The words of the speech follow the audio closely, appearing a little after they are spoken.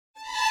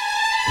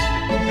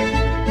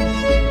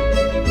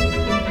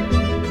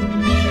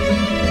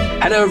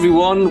Hello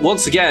everyone,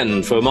 once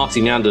again for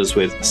Marketing Neanders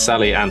with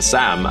Sally and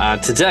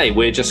Sam. Today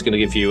we're just going to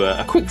give you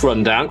a quick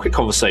rundown, quick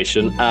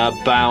conversation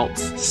about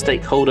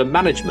stakeholder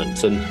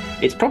management. And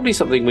it's probably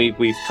something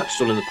we've touched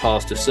on in the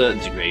past to a certain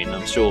degree, and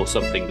I'm sure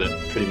something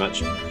that pretty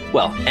much,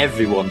 well,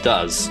 everyone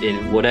does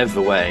in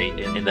whatever way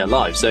in their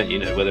lives, don't you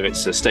know, whether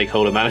it's a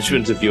stakeholder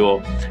management of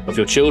your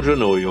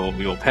children or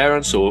your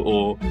parents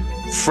or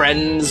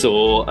friends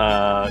or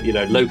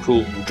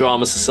local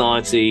drama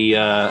society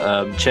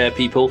chair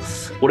people,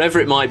 whatever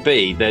it might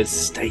be. There's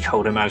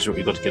stakeholder management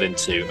we've got to get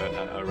into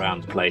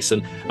around the place,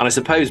 and I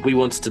suppose we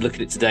wanted to look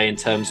at it today in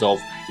terms of,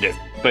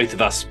 both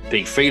of us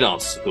being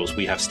freelancers. Of course,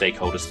 we have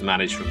stakeholders to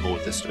manage from more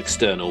of this sort of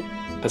external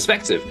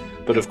perspective,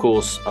 but of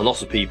course a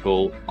lot of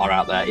people are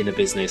out there in a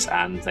business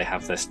and they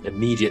have their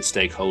immediate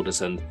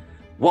stakeholders and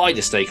wider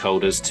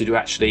stakeholders to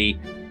actually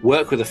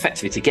work with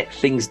effectively to get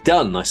things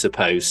done, I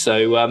suppose.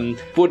 So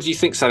what do you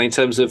think, Sally, in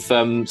terms of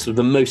sort of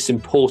the most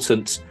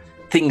important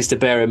things to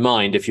bear in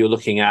mind if you're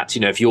looking at,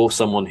 if you're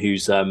someone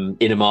who's in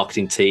a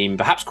marketing team,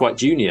 perhaps quite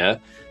junior,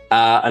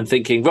 and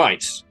thinking,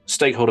 right,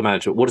 stakeholder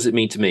management, what does it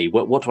mean to me?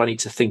 What do I need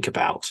to think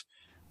about?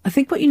 I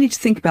think what you need to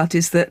think about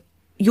is that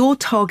your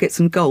targets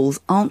and goals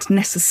aren't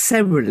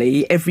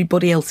necessarily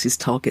everybody else's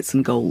targets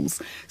and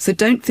goals. So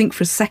don't think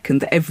for a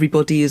second that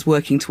everybody is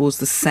working towards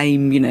the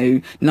same,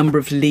 number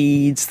of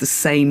leads, the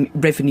same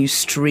revenue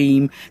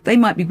stream. They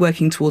might be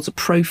working towards a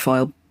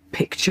profile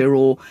picture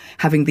or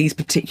having these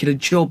particular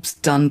jobs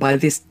done by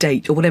this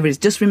date or whatever it is.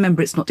 Just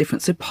remember it's not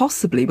different. So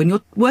possibly when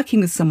you're working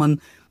with someone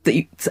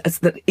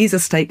that is a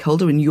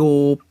stakeholder in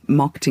your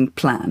marketing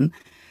plan,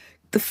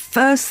 the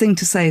first thing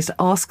to say is to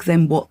ask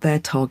them what their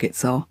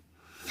targets are,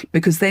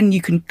 because then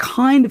you can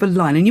kind of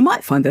align, and you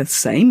might find they're the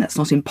same. That's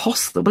not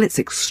impossible. It's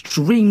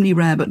extremely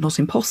rare, but not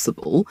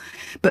impossible.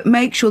 But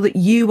make sure that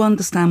you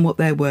understand what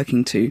they're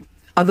working to.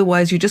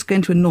 Otherwise, you're just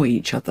going to annoy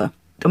each other.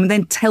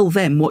 Then tell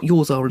them what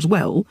yours are as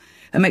well,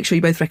 and make sure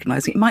you both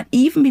recognise it. It might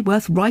even be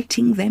worth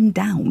writing them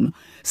down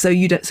so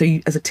you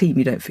as a team,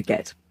 you don't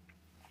forget.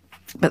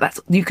 But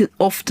you can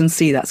often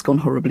see that's gone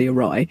horribly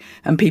awry,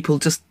 and people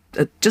just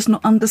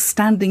not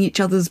understanding each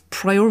other's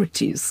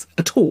priorities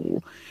at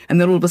all. And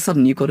then all of a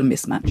sudden you've got a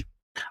mismatch.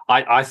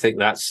 I think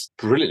that's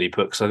brilliantly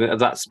put, because I think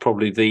that's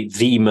probably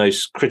the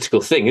most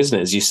critical thing, isn't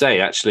it? As you say,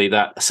 actually,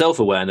 that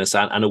self-awareness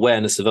and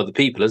awareness of other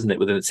people, isn't it,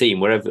 within a team,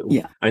 wherever.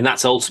 Yeah. I mean,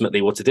 that's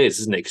ultimately what it is,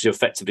 isn't it? Because you're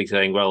effectively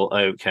saying, well,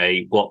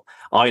 okay, what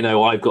I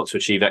know I've got to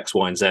achieve X,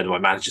 Y, and Z. My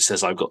manager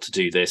says I've got to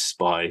do this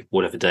by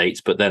whatever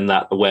date. But then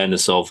that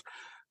awareness of,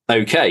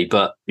 okay,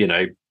 but,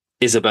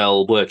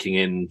 Isabel working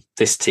in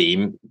this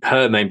team,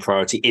 her main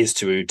priority is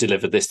to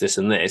deliver this, this,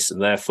 and this. And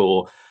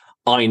therefore,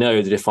 I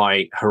know that if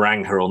I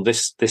harangue her on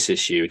this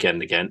issue again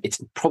and again,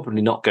 it's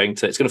probably not going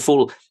to, it's going to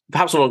fall,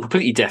 perhaps not on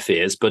completely deaf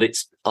ears, but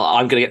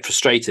I'm going to get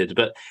frustrated.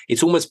 But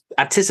it's almost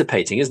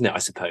anticipating, isn't it, I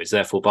suppose,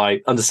 therefore,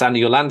 by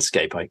understanding your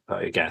landscape,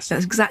 I guess.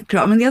 That's exactly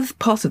right. I mean, the other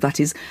part of that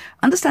is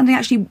understanding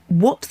actually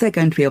what they're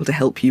going to be able to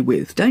help you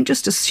with. Don't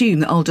just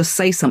assume that I'll just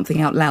say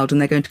something out loud and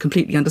they're going to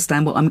completely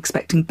understand what I'm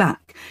expecting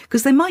back,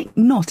 because they might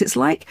not. It's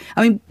like,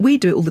 we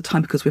do it all the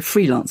time because we're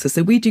freelancers.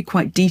 So we do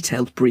quite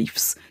detailed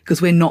briefs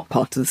because we're not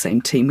part of the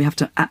same team. We have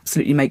to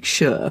absolutely make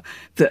sure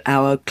that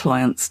our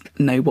clients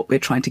know what we're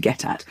trying to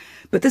get at.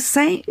 But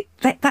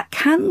that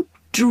can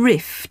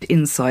drift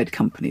inside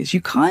companies.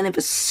 You kind of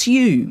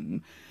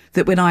assume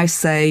that when I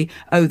say,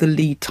 the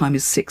lead time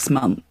is 6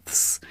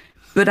 months,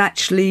 but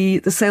actually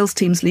the sales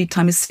team's lead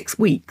time is 6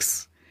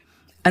 weeks.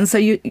 And so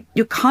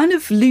you're kind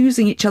of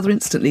losing each other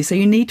instantly. So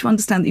you need to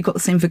understand that you've got the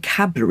same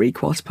vocabulary,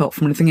 quite apart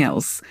from anything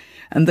else.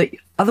 And that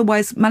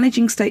otherwise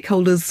managing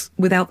stakeholders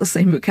without the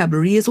same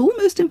vocabulary is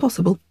almost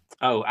impossible.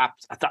 Oh,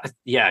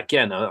 yeah.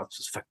 Again,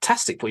 it's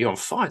fantastic. But you're on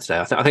fire today.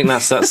 I think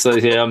that's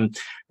a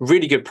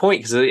really good point,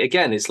 because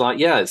again, it's like,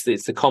 it's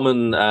the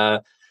common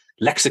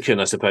lexicon,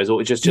 I suppose,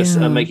 or just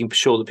making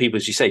sure that people,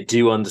 as you say,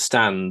 do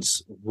understand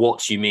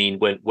what you mean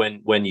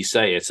when you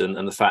say it,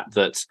 and the fact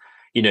that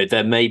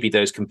there may be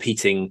those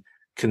competing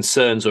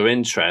concerns or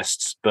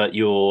interests, but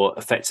you're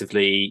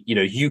effectively,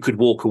 you could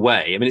walk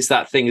away. I mean, it's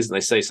that thing, isn't it?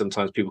 They say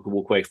sometimes people can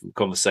walk away from a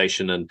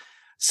conversation and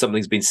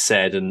something's been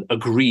said and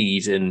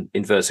agreed in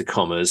inverted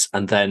commas,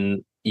 and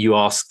then you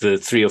ask the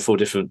 3 or 4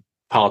 different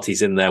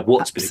parties in there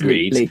what's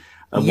Absolutely. been agreed,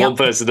 and one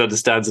person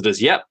understands it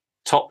as,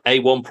 top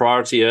A1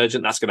 priority,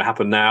 urgent, that's going to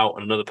happen now,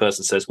 and another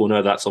person says, well,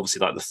 no, that's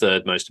obviously like the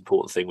third most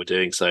important thing we're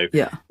doing, so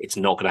it's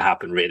not going to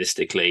happen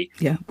realistically.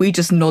 We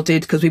just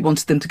nodded because we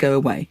wanted them to go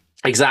away.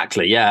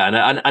 Exactly,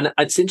 yeah, and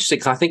it's interesting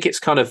because I think it's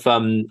kind of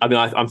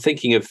I'm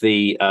thinking of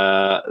the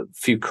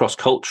few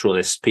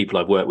cross-culturalist people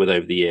I've worked with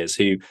over the years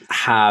who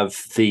have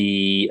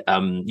the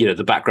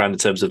the background in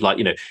terms of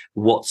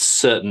what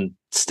certain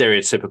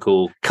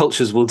stereotypical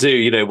cultures will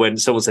do. When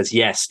someone says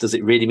yes, does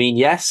it really mean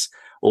yes,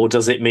 or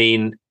does it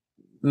mean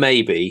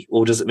maybe,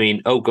 or does it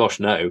mean oh gosh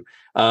no?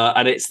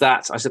 And it's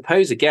that, I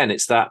suppose, again,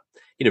 it's that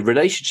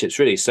relationships,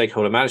 really,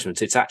 stakeholder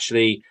management. It's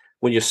actually,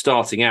 when you're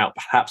starting out,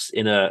 perhaps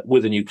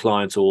with a new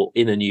client or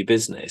in a new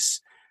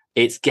business,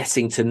 it's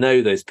getting to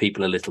know those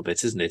people a little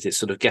bit, isn't it? It's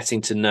sort of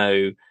getting to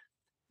know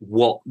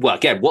what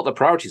the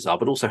priorities are,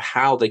 but also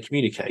how they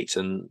communicate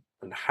and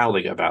how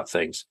they go about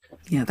things.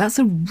 Yeah, that's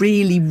a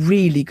really,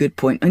 really good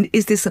point. And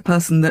is this a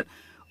person that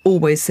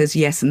always says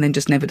yes and then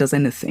just never does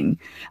anything?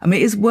 I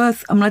mean, it's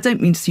worth, I don't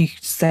mean to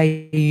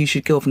say you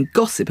should go off and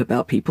gossip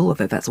about people,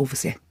 although that's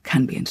obviously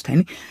can be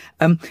entertaining.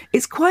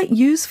 It's quite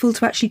useful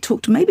to actually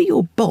talk to maybe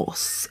your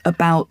boss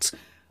about,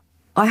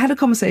 I had a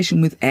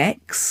conversation with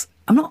X.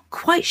 I'm not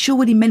quite sure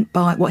what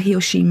he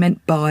or she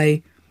meant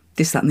by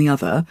this, that and the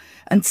other,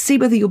 and see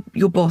whether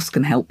your boss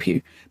can help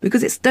you.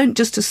 Because don't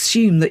just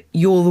assume that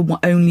you're the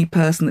only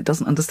person that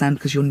doesn't understand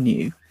because you're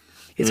new.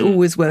 It's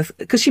always worth,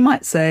 because she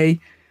might say,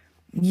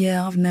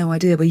 yeah, I've no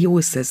idea, but he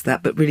always says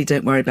that, but really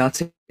don't worry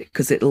about it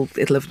because it'll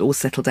all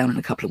settle down in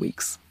a couple of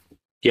weeks.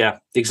 Yeah,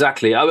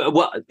 exactly.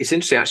 Well, it's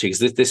interesting actually,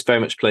 because this very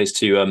much plays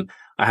to,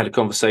 I had a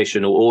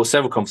conversation or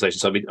several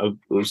conversations. I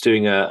was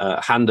doing a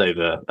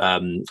handover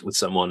with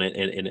someone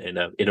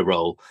in a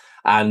role.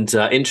 And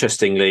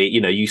interestingly,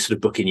 you sort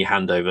of book in your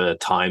handover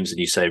times and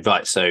you say,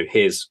 right, so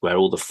here's where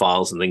all the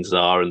files and things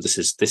are. And this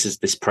is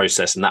this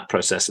process and that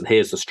process. And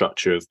here's the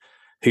structure of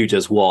who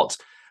does what.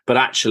 But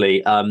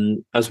actually,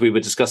 as we were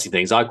discussing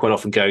things, I quite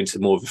often go into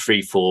more of a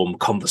free-form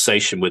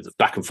conversation with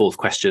back and forth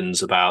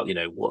questions about,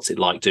 what's it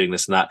like doing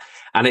this and that.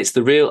 And it's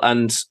the real,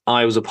 and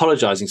I was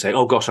apologizing, saying,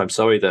 oh gosh, I'm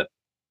sorry that,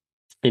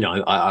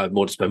 I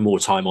want to spend more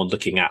time on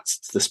looking at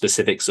the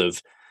specifics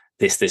of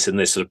this and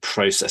this sort of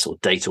process or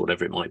data,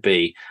 whatever it might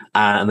be.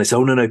 And they say,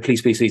 oh, no,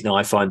 please. No,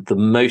 I find the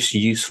most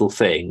useful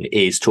thing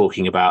is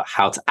talking about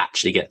how to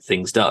actually get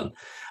things done.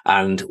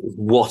 And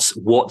what's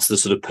the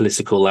sort of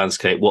political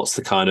landscape? What's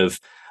the kind of,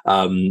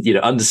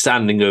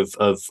 understanding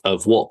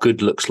of what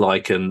good looks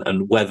like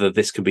and whether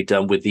this can be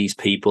done with these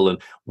people,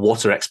 and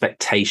what are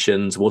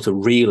expectations, what are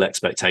real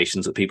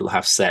expectations that people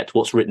have set,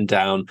 what's written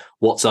down,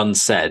 what's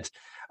unsaid.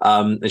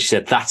 And she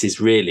said, that is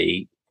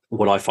really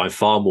what I find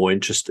far more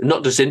interesting,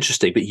 not just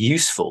interesting, but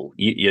useful.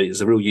 There's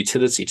a real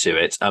utility to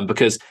it,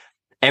 because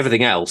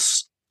everything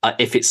else,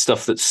 if it's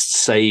stuff that's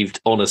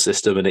saved on a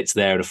system and it's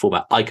there in a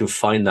format, I can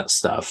find that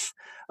stuff.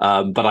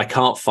 But I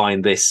can't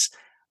find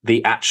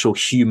the actual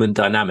human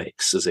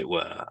dynamics, as it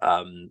were,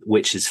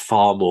 which is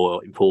far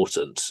more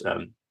important.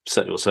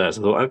 Certainly also, I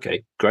thought,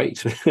 okay,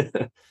 great.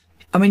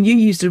 I mean, you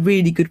used a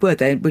really good word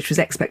there, which was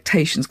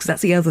expectations, because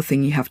that's the other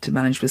thing you have to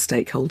manage with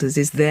stakeholders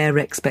is their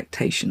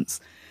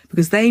expectations.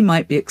 Because they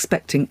might be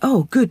expecting,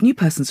 oh, good, new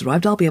person's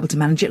arrived, I'll be able to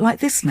manage it like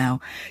this now.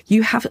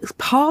 You have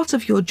part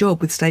of your job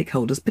with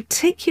stakeholders,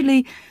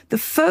 particularly the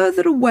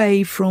further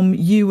away from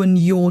you and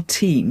your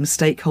team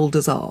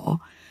stakeholders are,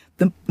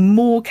 the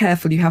more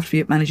careful you have to be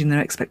at managing their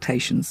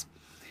expectations.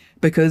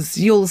 Because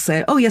you'll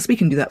say, oh, yes, we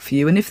can do that for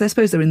you. And if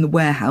they're in the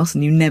warehouse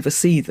and you never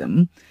see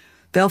them,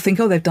 they'll think,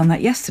 oh, they've done that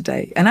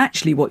yesterday. And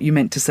actually what you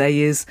meant to say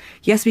is,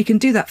 yes, we can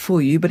do that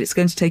for you, but it's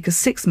going to take us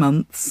 6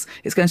 months.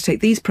 It's going to take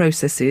these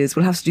processes.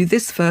 We'll have to do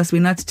this first.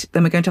 Then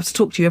we're going to have to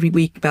talk to you every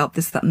week about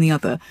this, that, and the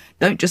other.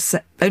 Don't just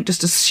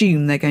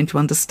assume they're going to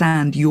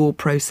understand your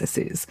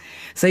processes.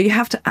 So you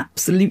have to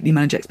absolutely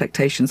manage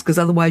expectations, because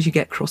otherwise you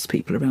get cross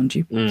people around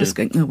you just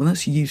going, oh, well,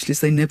 that's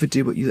useless. They never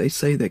do what they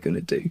say they're going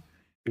to do.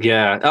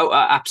 Yeah. Oh,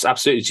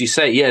 absolutely. As you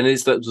say, yeah, and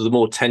it's the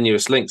more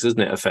tenuous links, isn't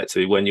it?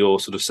 Effectively, when you're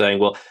sort of saying,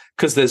 well,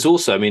 because there's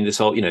also, this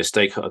whole,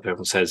 stakeholder.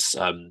 Everyone says,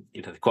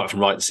 they quite often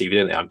write the CV,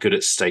 don't they? I'm good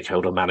at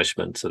stakeholder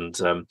management, and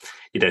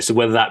so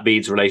whether that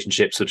means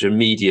relationships which are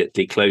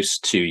immediately close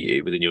to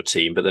you within your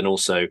team, but then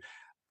also,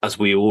 as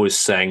we always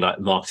saying, like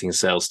marketing and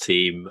sales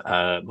team,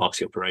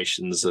 marketing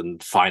operations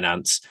and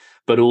finance,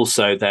 but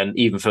also then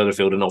even further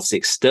afield and obviously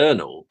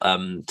external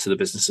to the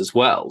business as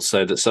well,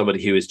 so that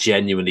somebody who is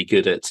genuinely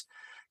good at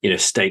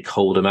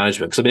stakeholder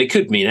management. Because it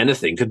could mean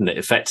anything, couldn't it?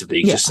 Effectively,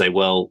 you just say,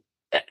 well,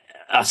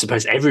 I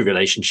suppose every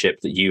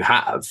relationship that you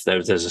have,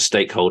 there's a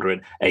stakeholder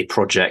in a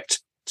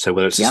project. So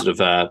whether it's sort of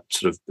a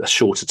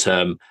shorter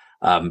term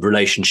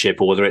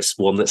relationship, or whether it's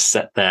one that's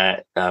set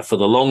there for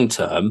the long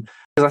term.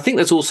 Because I think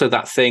there's also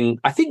that thing.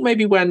 I think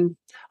maybe when,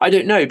 I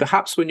don't know,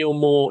 perhaps when you're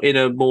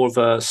more of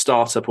a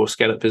startup or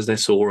scale up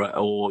business,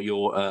 or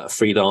you're a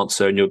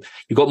freelancer, and you've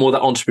got more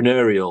of that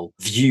entrepreneurial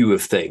view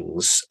of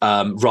things,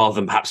 rather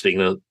than perhaps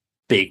being a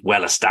big,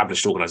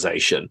 well-established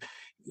organization,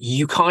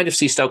 you kind of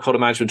see stakeholder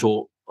management,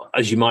 or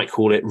as you might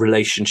call it,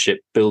 relationship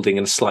building,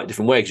 in a slightly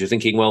different way, because you're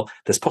thinking, well,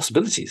 there's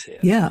possibilities here.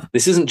 Yeah.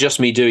 This isn't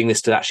just me doing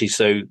this to actually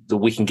so that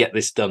we can get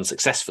this done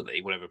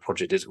successfully, whatever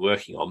project it is we're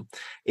working on.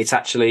 It's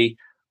actually,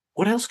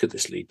 what else could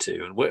this lead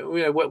to? And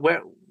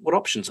what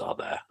options are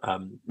there?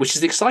 Which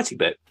is the exciting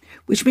bit.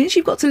 Which means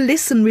you've got to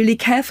listen really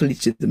carefully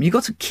to them. You've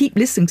got to keep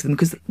listening to them,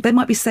 because they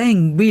might be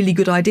saying really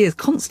good ideas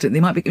constantly.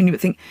 They might be, and you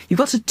think, you've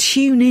got to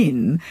tune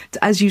in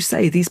to, as you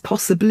say, these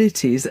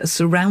possibilities that are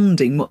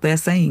surrounding what they're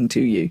saying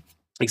to you.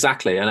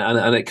 Exactly.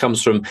 And it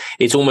comes from,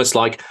 it's almost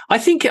like, I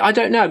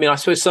don't know. I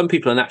suppose some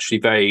people are naturally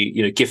very,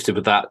 gifted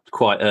with that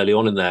quite early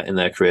on in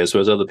their careers,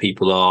 whereas other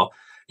people are,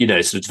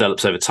 sort of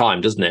develops over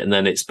time, doesn't it? And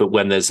then but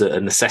when there's a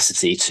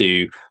necessity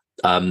to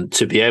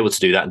to be able to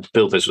do that and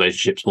build those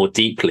relationships more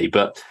deeply.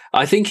 But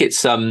I think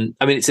it's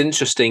it's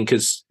interesting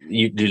because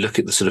you look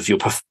at the sort of your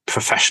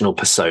professional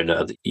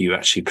persona that you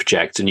actually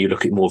project, and you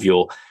look at more of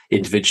your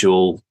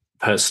individual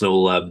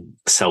personal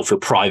self, your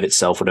private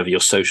self, whatever, your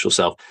social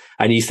self,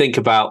 and you think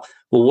about,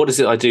 well, what is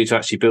it I do to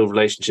actually build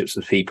relationships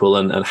with people,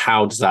 and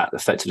how does that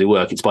effectively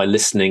work? It's by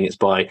listening, it's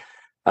by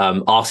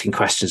asking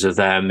questions of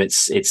them,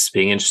 it's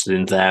being interested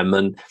in them,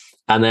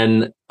 and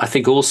then I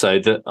think also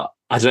that,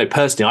 I don't know,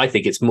 personally, I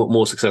think it's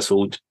more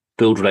successful to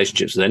build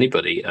relationships with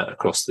anybody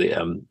across the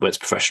whether it's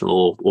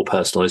professional or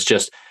personal. It's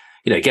just,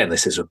 again,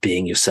 this is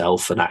being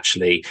yourself and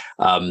actually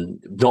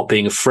not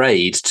being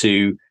afraid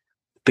to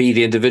be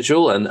the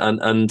individual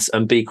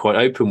and be quite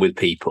open with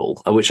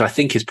people, which I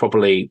think is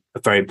probably a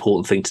very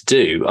important thing to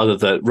do.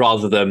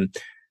 Rather than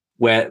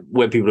where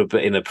people are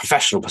in a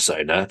professional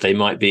persona, they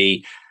might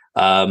be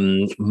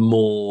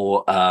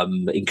more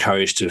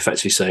encouraged to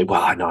effectively say,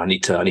 well, I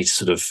need to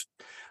sort of,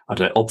 I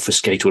don't know,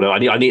 obfuscate, or I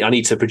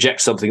need to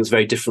project something that's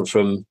very different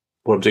from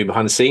what I'm doing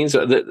behind the scenes.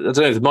 I don't know,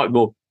 there might be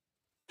more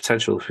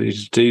potential for you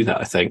to do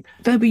that, I think.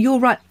 No, but you're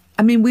right.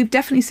 I mean, we've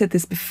definitely said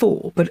this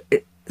before, but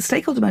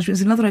stakeholder management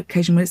is another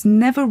occasion where it's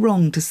never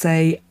wrong to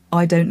say,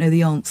 I don't know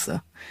the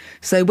answer.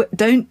 So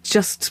don't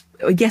just,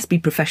 yes, be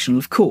professional,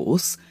 of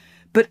course,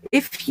 but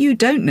if you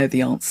don't know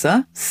the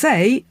answer,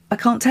 say, I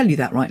can't tell you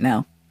that right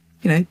now.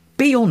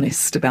 Be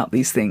honest about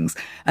these things.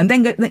 And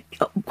then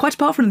quite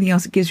apart from anything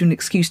else, it gives you an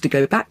excuse to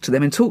go back to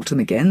them and talk to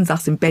them again,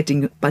 thus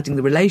embedding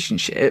the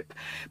relationship.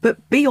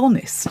 But be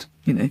honest,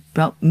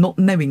 about not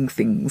knowing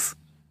things.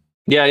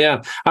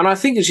 Yeah. And I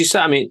think, as you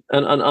said, and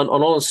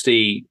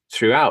honesty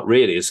throughout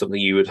really is something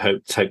you would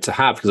hope to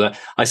have, because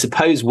I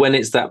suppose when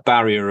it's that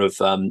barrier of,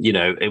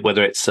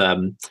 whether it's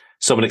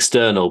someone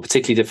external,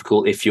 particularly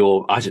difficult if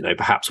you're, I don't know,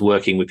 perhaps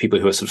working with people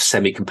who are sort of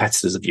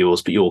semi-competitors of yours,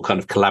 but you're kind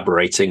of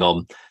collaborating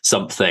on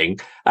something,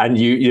 and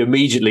you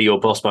immediately, your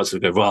boss might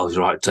sort of go, well,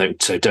 right, don't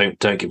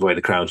give away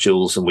the crown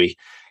jewels, and we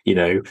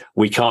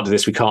can't do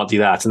this, we can't do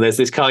that. And there's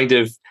this kind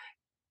of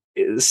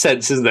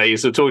sense, isn't there? You're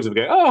sort of talking to them,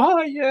 go, oh,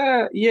 hi,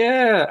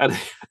 yeah. And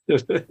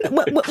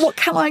what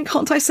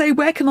can't I say?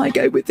 Where can I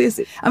go with this?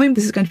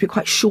 This is going to be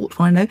quite short,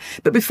 I know.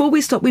 But before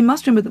we stop, we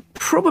must remember that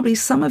probably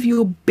some of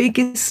your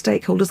biggest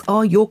stakeholders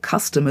are your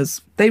customers.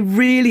 They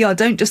really are.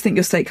 Don't just think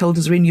your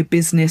stakeholders are in your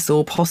business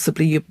or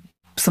possibly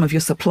some of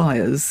your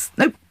suppliers.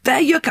 No, they're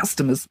your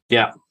customers.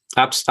 Yeah,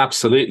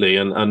 absolutely.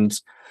 And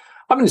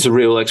it's a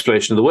real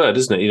exploration of the word,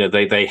 isn't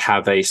it? They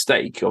have a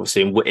stake,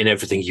 obviously, in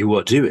everything you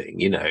are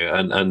doing,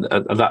 and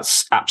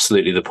that's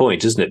absolutely the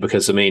point, isn't it?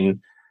 Because,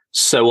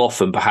 so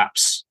often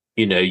perhaps,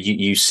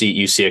 you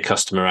see a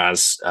customer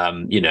as,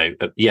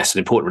 yes, an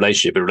important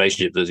relationship, a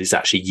relationship that is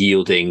actually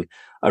yielding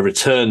a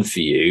return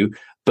for you,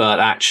 but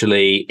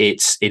actually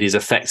it is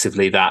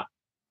effectively that,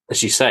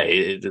 as you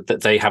say,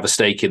 that they have a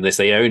stake in this,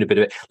 they own a bit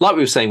of it. Like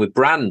we were saying with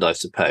brand, I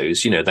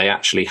suppose, they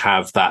actually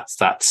have that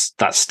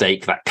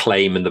stake, that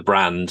claim in the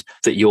brand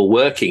that you're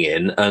working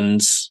in,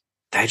 and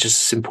they're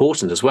just as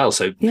important as well.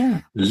 So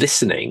yeah,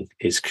 listening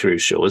is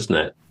crucial, isn't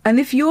it? And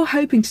if you're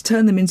hoping to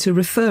turn them into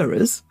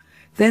referrers,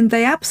 then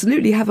they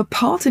absolutely have a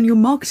part in your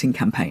marketing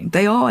campaign.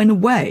 They are, in a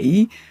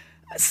way,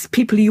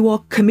 people you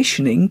are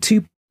commissioning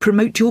to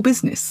promote your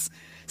business.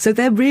 So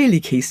they're really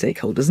key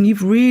stakeholders, and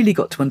you've really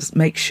got to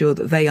make sure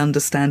that they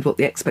understand what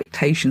the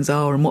expectations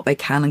are and what they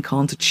can and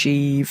can't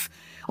achieve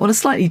on a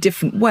slightly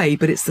different way,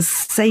 but it's the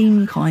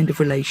same kind of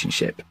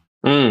relationship.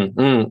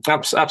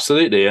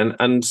 Absolutely.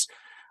 And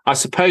I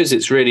suppose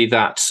it's really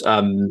that,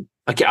 I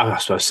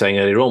was saying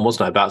earlier on,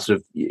 wasn't I, about sort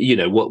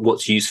of,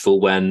 what's useful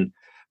when,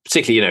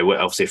 particularly,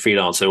 obviously a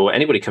freelancer or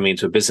anybody coming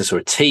into a business or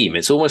a team,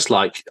 it's almost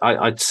like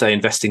I'd say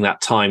investing that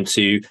time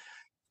to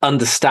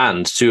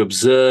understand, to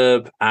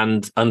observe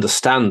and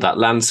understand that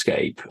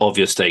landscape of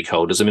your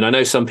stakeholders. I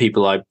know some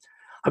people, I'm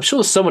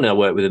sure someone I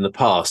worked with in the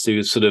past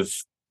who sort of,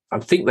 I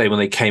think when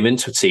they came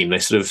into a team, they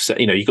sort of said,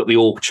 you got the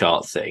org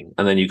chart thing,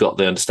 and then you got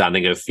the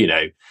understanding of,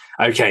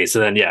 okay, so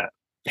then,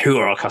 who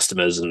are our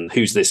customers and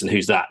who's this and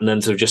who's that? And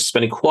then sort of just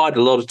spending quite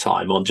a lot of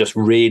time on just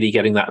really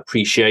getting that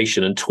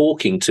appreciation and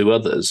talking to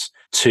others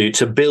to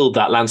build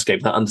that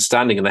landscape, that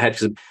understanding in the head.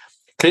 Because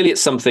clearly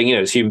it's something,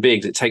 as human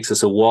beings, it takes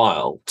us a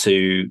while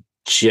to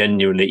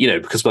genuinely,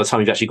 because by the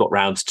time you've actually got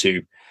round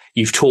to,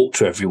 you've talked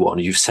to everyone,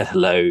 you've said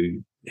hello,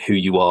 who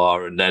you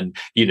are, and then,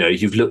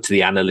 you've looked at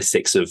the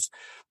analytics of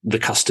the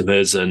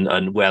customers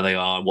and where they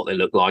are and what they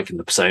look like and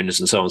the personas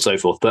and so on and so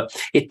forth. But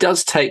it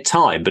does take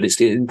time, but it's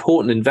an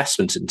important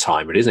investment in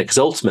time, really, isn't it? Because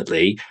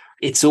ultimately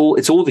it's all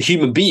the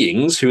human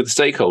beings who are the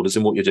stakeholders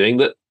in what you're doing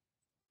that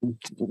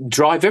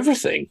drive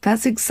everything.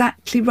 That's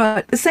exactly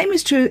right. The same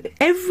is true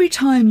every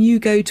time you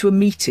go to a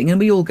meeting, and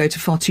we all go to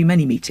far too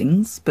many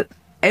meetings, but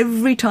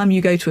every time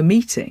you go to a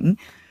meeting,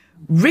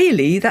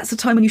 really, that's the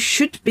time when you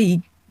should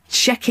be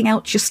checking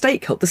out the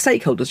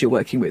stakeholders you're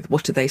working with.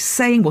 What are they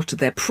saying? What are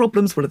their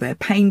problems? What are their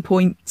pain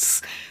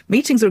points?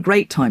 Meetings are a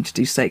great time to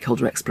do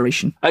stakeholder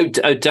exploration. Oh,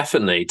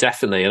 definitely.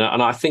 And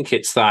I think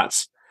it's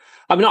that.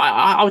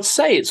 I would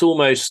say it's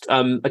almost,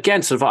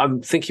 again, sort of,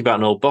 I'm thinking about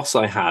an old boss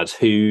I had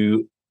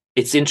who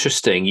it's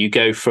interesting. You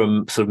go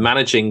from sort of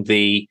managing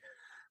the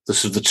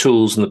sort of the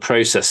tools and the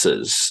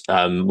processes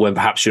when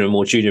perhaps you're in a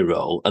more junior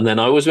role. And then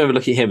I always remember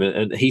looking at him,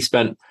 and he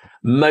spent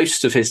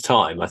most of his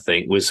time, I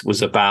think,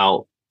 was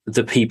about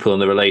the people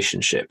and the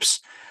relationships.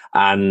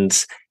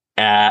 And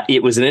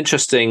it was an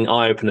interesting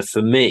eye opener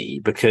for me,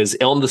 because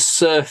on the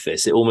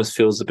surface, it almost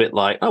feels a bit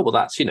like, oh, well,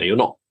 that's, you're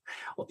not,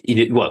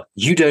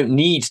 you don't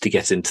need to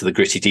get into the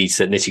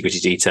nitty gritty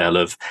detail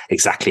of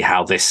exactly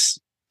how this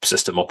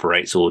system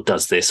operates or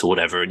does this or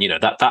whatever. And,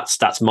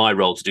 that's my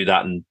role to do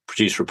that and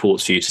produce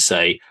reports for you to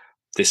say,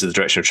 this is the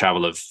direction of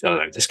travel of, I don't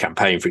know, this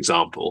campaign, for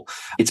example.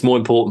 It's more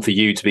important for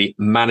you to be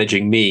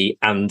managing me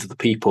and the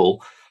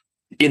people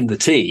in the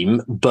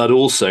team, but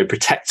also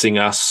protecting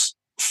us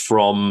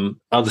from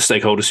other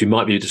stakeholders who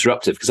might be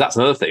disruptive, because that's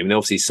another thing. I mean,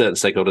 obviously, certain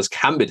stakeholders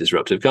can be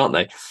disruptive, can't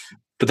they?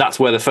 But that's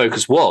where the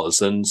focus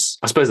was. And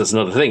I suppose that's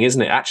another thing,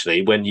 isn't it,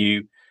 actually, when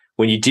you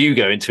do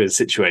go into a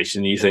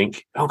situation, you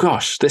think, oh,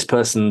 gosh, this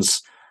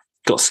person's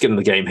got skin in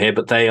the game here,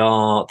 but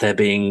they're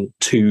being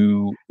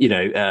too,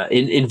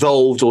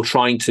 involved or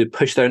trying to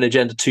push their own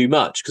agenda too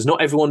much, because not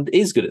everyone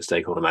is good at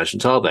stakeholder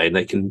management, are they?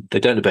 And they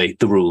don't obey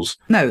the rules.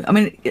 No, I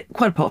mean,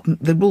 quite apart from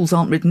the rules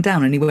aren't written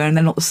down anywhere, and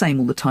they're not the same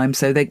all the time,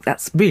 so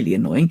that's really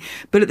annoying.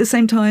 But at the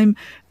same time,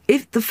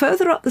 if the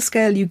further up the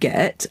scale you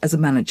get as a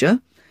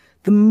manager,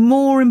 the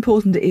more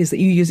important it is that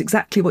you use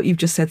exactly what you've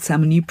just said,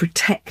 Sam, and you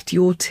protect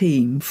your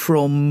team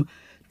from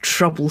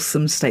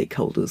troublesome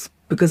stakeholders.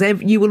 Because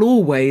you will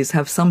always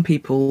have some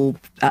people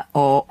that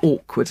are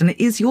awkward. And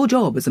it is your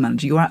job as a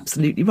manager, you're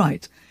absolutely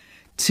right,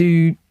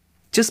 to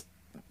just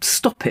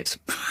stop it.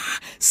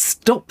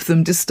 Stop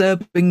them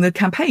disturbing the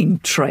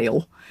campaign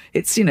trail.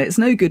 It's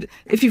no good.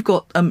 If you've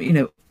got,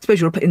 suppose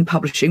you're in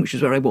publishing, which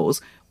is where I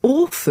was,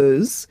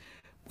 authors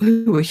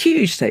who are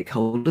huge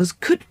stakeholders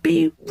could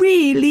be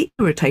really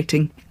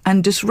irritating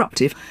and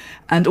disruptive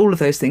and all of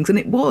those things. And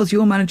it was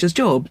your manager's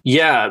job.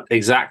 Yeah,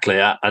 exactly.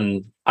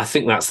 And I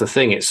think that's the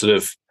thing. It's sort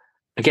of,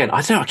 again,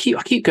 I don't know,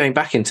 I keep going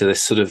back into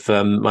this sort of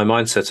my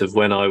mindset of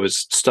when I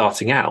was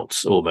starting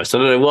out almost. I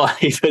don't know why,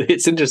 but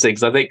it's interesting,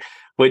 because I think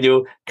when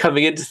you're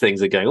coming into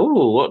things and going,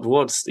 oh,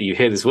 what's you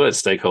hear this word,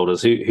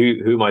 stakeholders,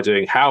 who am I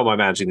doing? How am I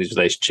managing these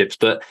relationships?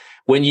 But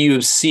when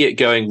you see it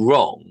going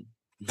wrong,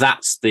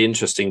 that's the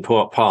interesting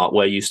part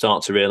where you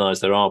start to realize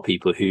there are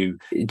people who,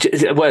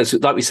 well,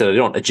 like we said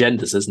earlier on,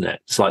 agendas, isn't it?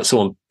 It's like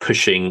someone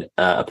pushing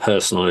a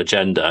personal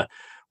agenda,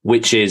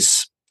 which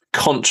is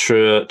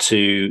contra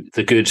to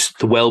the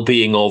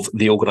well-being of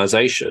the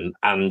organization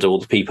and all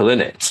the people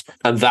in it.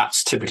 And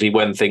that's typically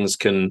when things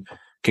can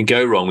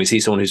go wrong. We see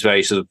someone who's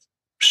very sort of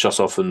shut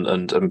off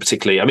and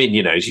particularly, I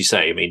mean, as you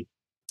say, I mean,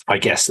 I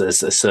guess there's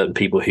certain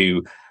people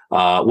who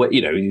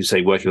you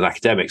say working with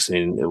academics. I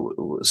mean,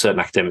 certain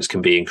academics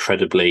can be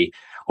incredibly,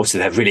 obviously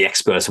they're really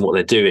experts in what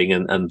they're doing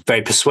and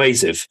very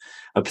persuasive.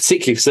 And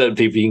particularly for certain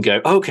people, you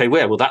can go, okay,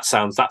 well, that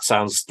sounds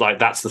like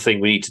that's the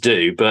thing we need to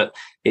do. But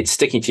it's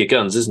sticking to your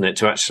guns, isn't it,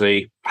 to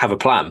actually have a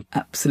plan?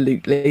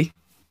 Absolutely.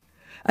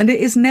 And it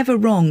is never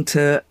wrong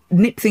to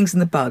nip things in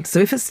the bud. So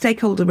if a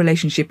stakeholder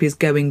relationship is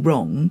going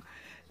wrong,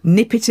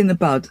 nip it in the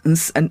bud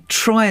and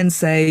try and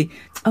say,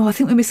 oh, I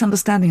think we're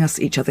misunderstanding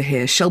each other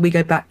here. Shall we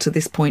go back to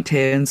this point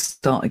here and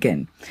start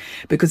again?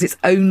 Because it's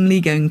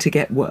only going to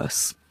get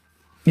worse.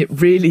 It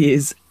really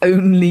is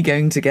only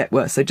going to get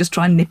worse. So just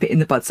try and nip it in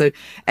the bud. So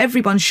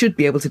everyone should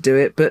be able to do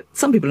it, but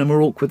some people are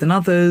more awkward than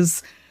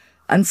others.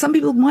 And some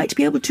people might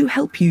be able to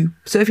help you.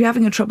 So if you're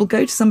having a trouble,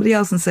 go to somebody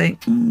else and say,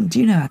 do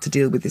you know how to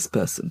deal with this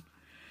person?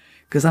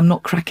 Because I'm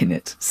not cracking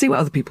it. See what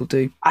other people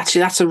do.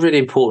 Actually, that's a really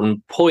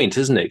important point,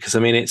 isn't it? Because I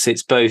mean,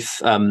 it's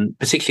both,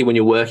 particularly when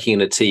you're working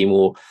in a team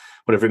or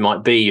whatever it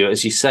might be,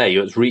 as you say,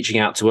 you're reaching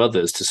out to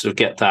others to sort of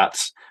get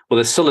that. Well,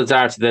 there's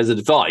solidarity, there's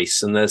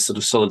advice, and there's sort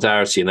of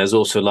solidarity, and there's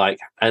also like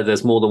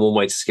there's more than one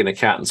way to skin a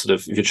cat. And sort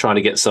of if you're trying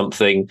to get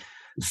something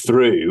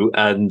through,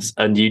 and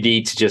you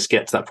need to just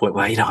get to that point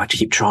where I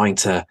keep trying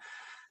to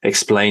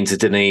explain to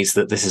Denise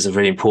that this is a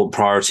really important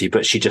priority,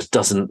 but she just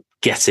doesn't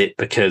get it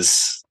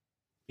because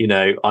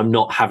I'm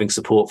not having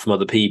support from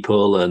other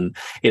people. And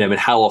I mean,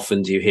 how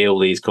often do you hear all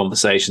these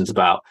conversations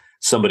about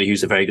somebody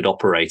who's a very good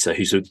operator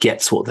who sort of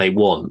gets what they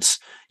want,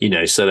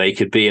 so they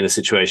could be in a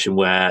situation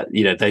where,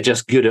 they're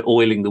just good at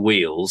oiling the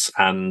wheels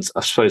and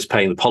I suppose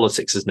paying the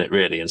politics, isn't it,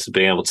 really? And so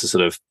being able to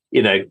sort of,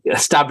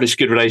 establish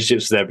good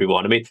relationships with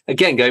everyone. I mean,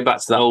 again, going back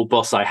to that old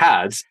boss I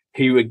had,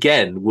 who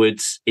again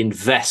would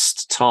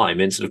invest time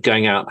in sort of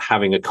going out,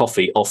 having a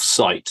coffee off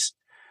site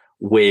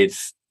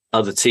with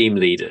other team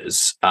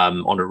leaders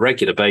on a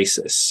regular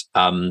basis,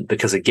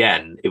 because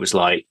again, it was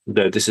like,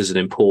 no, this is an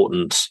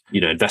important,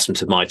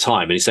 investment of my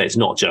time. And you say it's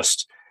not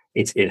just,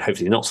 it's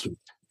hopefully not sort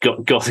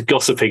of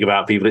gossiping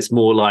about people. It's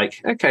more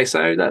like, okay,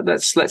 so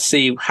let's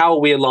see how are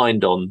we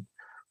aligned on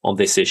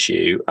this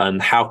issue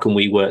and how can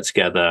we work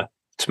together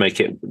to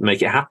make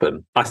it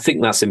happen. I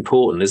think that's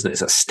important, isn't it?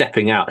 It's that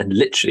stepping out, and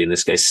literally in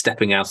this case,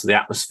 stepping out of the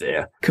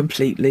atmosphere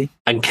completely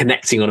and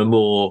connecting on a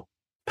more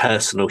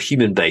personal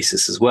human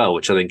basis as well,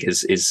 which I think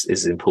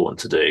is important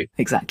to do.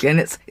 Exactly. And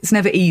it's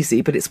never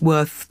easy, but it's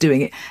worth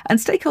doing it. And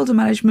stakeholder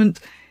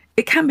management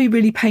it can be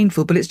really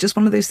painful, but it's just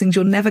one of those things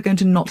you're never going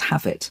to not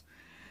have it.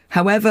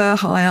 However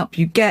high up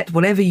you get,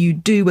 whatever you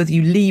do, whether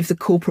you leave the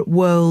corporate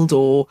world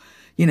or,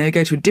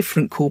 go to a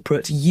different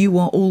corporate, you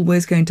are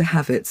always going to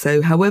have it.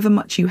 So however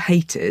much you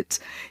hate it,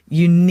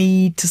 you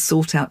need to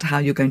sort out how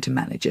you're going to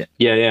manage it.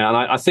 Yeah. And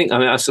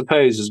I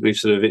suppose, as we've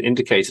sort of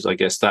indicated, I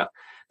guess that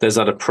there's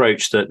that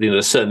approach that,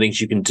 there's certain things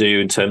you can do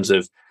in terms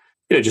of,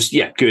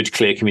 good,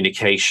 clear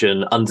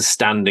communication,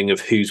 understanding of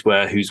who's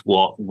where, who's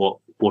what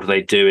are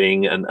they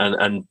doing,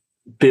 and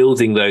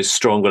building those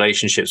strong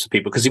relationships with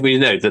people. Because we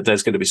know that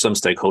there's going to be some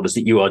stakeholders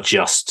that you are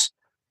just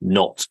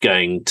not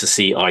going to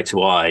see eye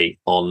to eye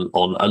on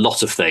a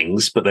lot of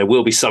things, but there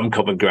will be some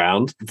common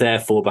ground.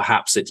 Therefore,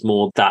 perhaps it's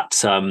more that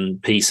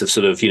piece of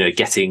sort of,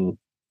 getting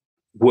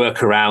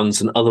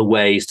workarounds and other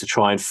ways to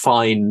try and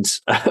find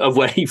a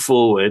way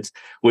forward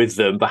with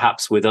them,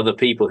 perhaps with other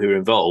people who are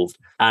involved.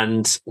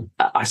 And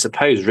I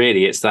suppose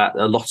really it's that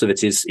a lot of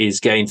it is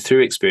gained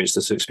through experience,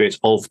 this experience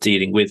of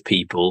dealing with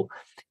people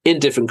in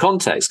different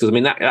contexts. Because I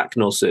mean, that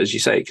can also, as you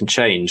say, it can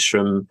change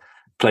from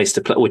place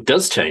to place, or it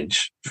does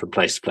change from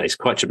place to place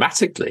quite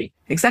dramatically.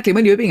 Exactly.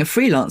 When you're being a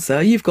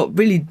freelancer, you've got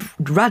really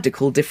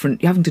radical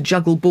different, you're having to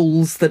juggle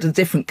balls that are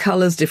different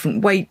colours,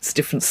 different weights,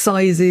 different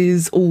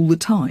sizes all the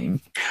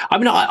time. I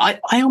mean, I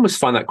almost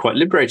find that quite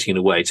liberating in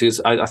a way,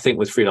 because I think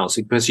with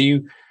freelancing, because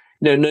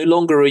no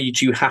longer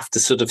do you have to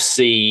sort of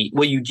see,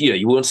 well,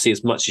 you want to see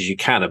as much as you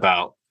can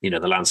about, the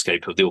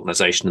landscape of the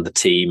organisation and the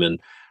team and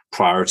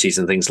priorities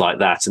and things like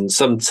that. And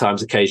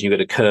sometimes occasionally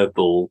you get a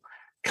curveball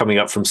coming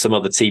up from some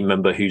other team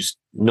member who's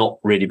not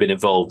really been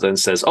involved and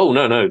says, oh,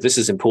 no, this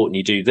is important,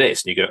 you do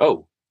this. And you go,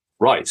 oh,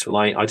 right. Well,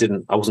 I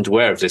wasn't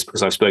aware of this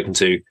because I've spoken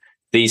to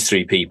these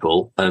three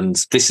people and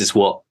this is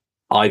what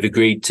I've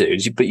agreed to.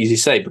 But as you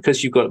say,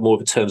 because you've got more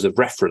of a terms of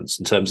reference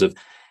in terms of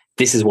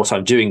this is what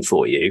I'm doing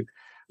for you,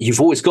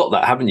 you've always got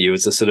that, haven't you,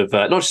 as a sort of,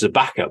 not just a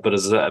backup, but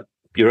as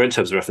your own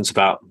terms of reference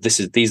about these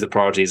are the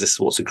priorities, this is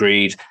what's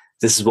agreed,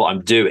 this is what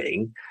I'm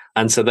doing.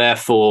 And so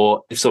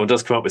therefore, if someone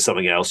does come up with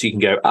something else, you can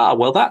go,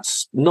 well,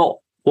 that's not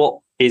what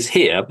is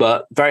here,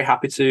 but very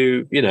happy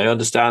to,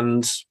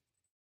 understand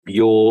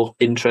your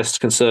interests,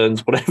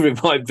 concerns, whatever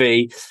it might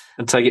be,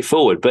 and take it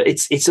forward. But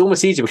it's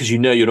almost easier because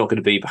you're not going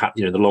to be perhaps,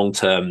 the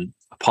long-term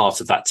part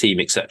of that team,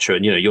 etc.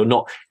 And,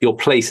 your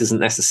place isn't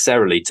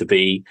necessarily to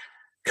be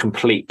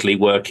completely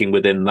working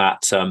within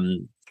that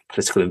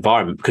political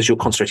environment, because you're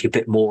concentrating a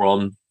bit more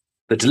on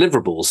the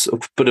deliverables.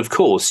 But of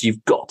course,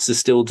 you've got to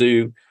still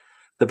do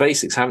the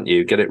basics, haven't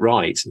you? Get it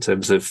right in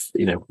terms of,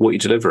 what you're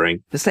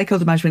delivering. The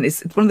stakeholder management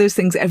is one of those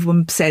things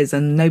everyone says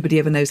and nobody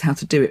ever knows how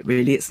to do it,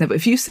 really. It's never,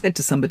 if you said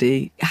to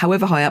somebody,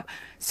 however high up,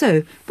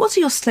 so what are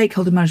your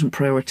stakeholder management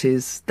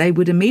priorities? They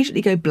would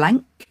immediately go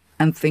blank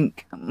and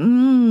think,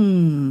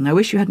 I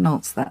wish you hadn't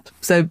answered that.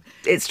 So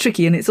it's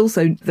tricky. And it's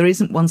also, there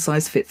isn't one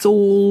size fits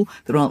all.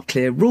 There aren't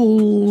clear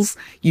rules.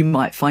 You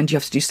might find you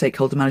have to do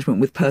stakeholder management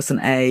with person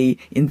A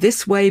in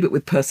this way, but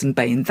with person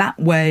B in that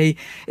way.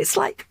 It's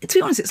like, to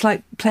be honest, it's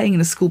like playing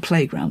in a school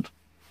playground.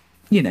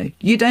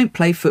 You don't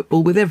play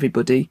football with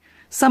everybody.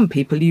 Some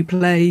people you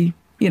play,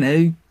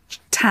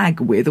 tag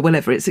with or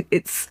whatever.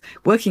 It's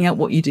working out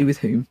what you do with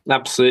whom.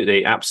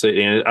 Absolutely.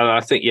 And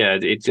I think,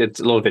 a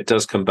lot of it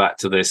does come back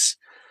to this,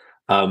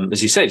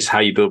 as you say, just how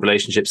you build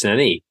relationships in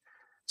any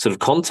sort of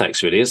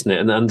context, really, isn't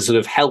it? And sort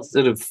of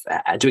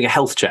doing a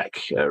health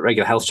check, a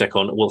regular health check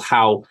on, well,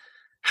 how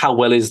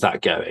well is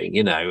that going?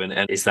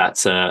 And is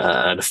that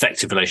an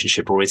effective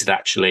relationship, or is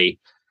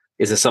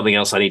there something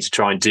else I need to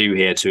try and do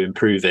here to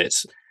improve it?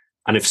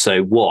 And if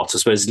so, what? I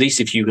suppose at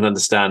least if you can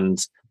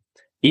understand,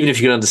 even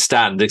if you can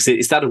understand, it's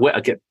that I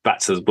get back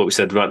to what we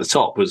said right at the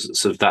top, was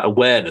sort of that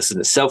awareness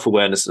and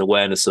self-awareness and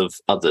awareness of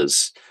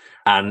others.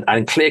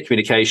 And clear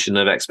communication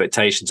of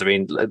expectations. I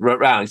mean,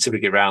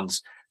 typically around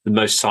the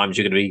most times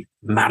you're going to be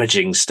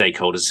managing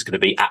stakeholders is going to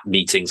be at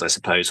meetings, I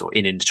suppose, or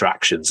in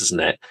interactions,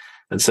 isn't it?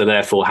 And so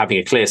therefore having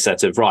a clear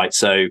set of, right,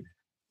 so,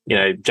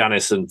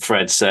 Janice and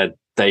Fred said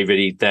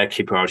their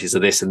key priorities are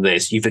this and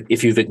this.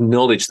 If you've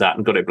acknowledged that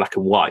and got it black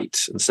and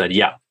white and said,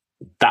 yeah,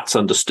 that's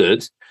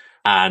understood.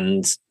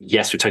 And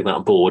yes, we're taking that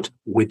on board.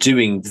 We're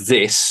doing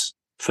this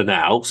for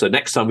now. So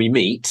next time we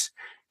meet,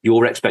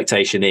 your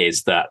expectation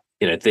is that,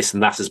 this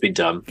and that has been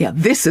done. Yeah,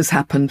 this has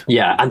happened.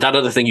 Yeah, and that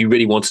other thing you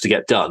really wanted to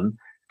get done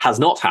has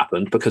not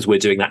happened because we're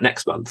doing that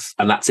next month.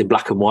 And that's in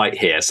black and white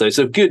here. So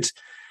good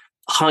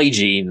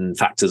hygiene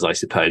factors, I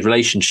suppose,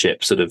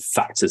 relationship sort of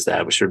factors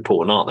there, which are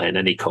important, aren't they, in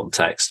any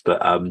context?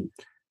 But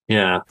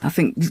yeah. I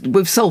think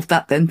we've solved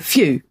that then.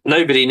 Phew.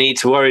 Nobody need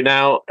to worry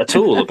now at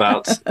all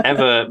about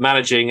ever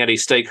managing any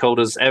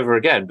stakeholders ever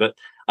again. But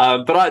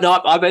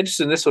I'm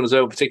interested in this one as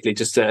well, particularly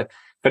just to,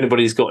 if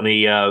anybody's got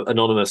any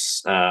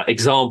anonymous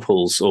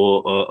examples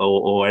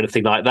or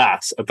anything like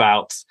that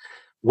about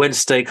when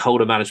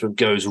stakeholder management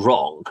goes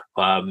wrong,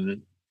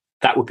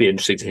 that would be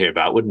interesting to hear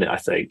about, wouldn't it, I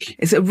think?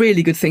 It's a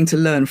really good thing to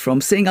learn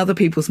from. Seeing other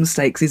people's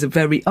mistakes is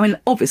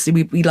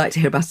obviously we like to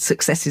hear about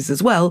successes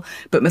as well,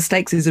 but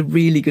mistakes is a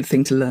really good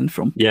thing to learn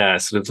from. Yeah,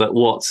 sort of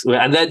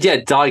like and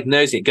then,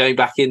 diagnosing it, going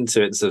back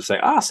into it and sort of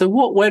saying, so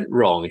what went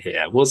wrong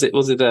here? Was it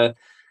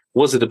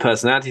Was it a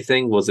personality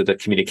thing? Was it a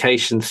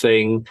communication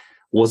thing?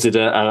 Was it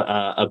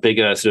a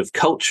bigger sort of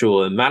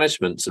cultural and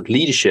management sort of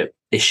leadership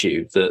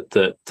issue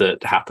that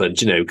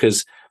happened?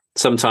 Because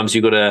sometimes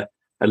you've got a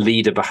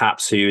leader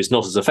perhaps who is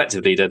not as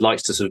effective leader,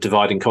 likes to sort of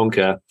divide and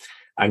conquer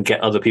and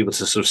get other people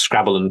to sort of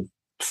scrabble and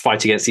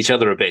fight against each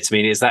other a bit. I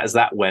mean, is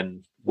that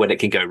when it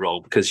can go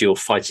wrong because you're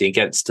fighting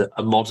against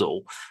a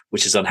model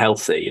which is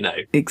unhealthy?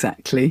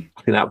 Exactly.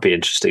 I think that would be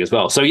interesting as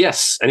well. So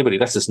yes, anybody,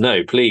 let us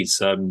know,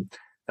 please,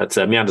 at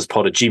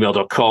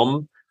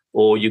meanderspod@gmail.com,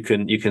 or you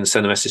can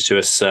send a message to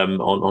us on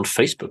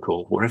Facebook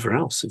or wherever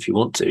else if you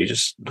want to.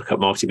 Just look up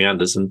Marketing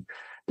Meanders and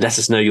let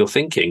us know your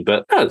thinking.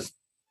 But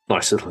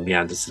nice little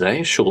meander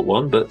today, a short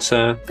one, but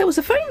that was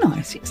a very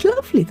nice. It's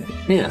lovely though.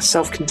 Yeah,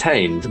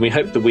 self-contained. And we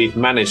hope that we've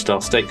managed our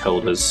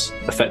stakeholders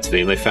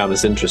effectively and they found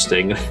this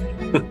interesting.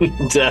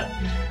 And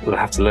they'll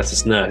have to let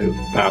us know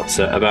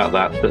about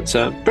that. But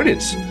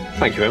brilliant.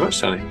 Thank you very much,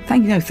 Sally.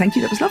 Thank you.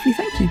 That was lovely.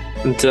 Thank you.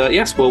 And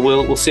yes, well,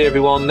 we'll see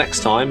everyone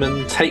next time,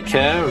 and take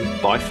care,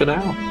 and bye for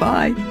now.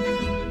 Bye.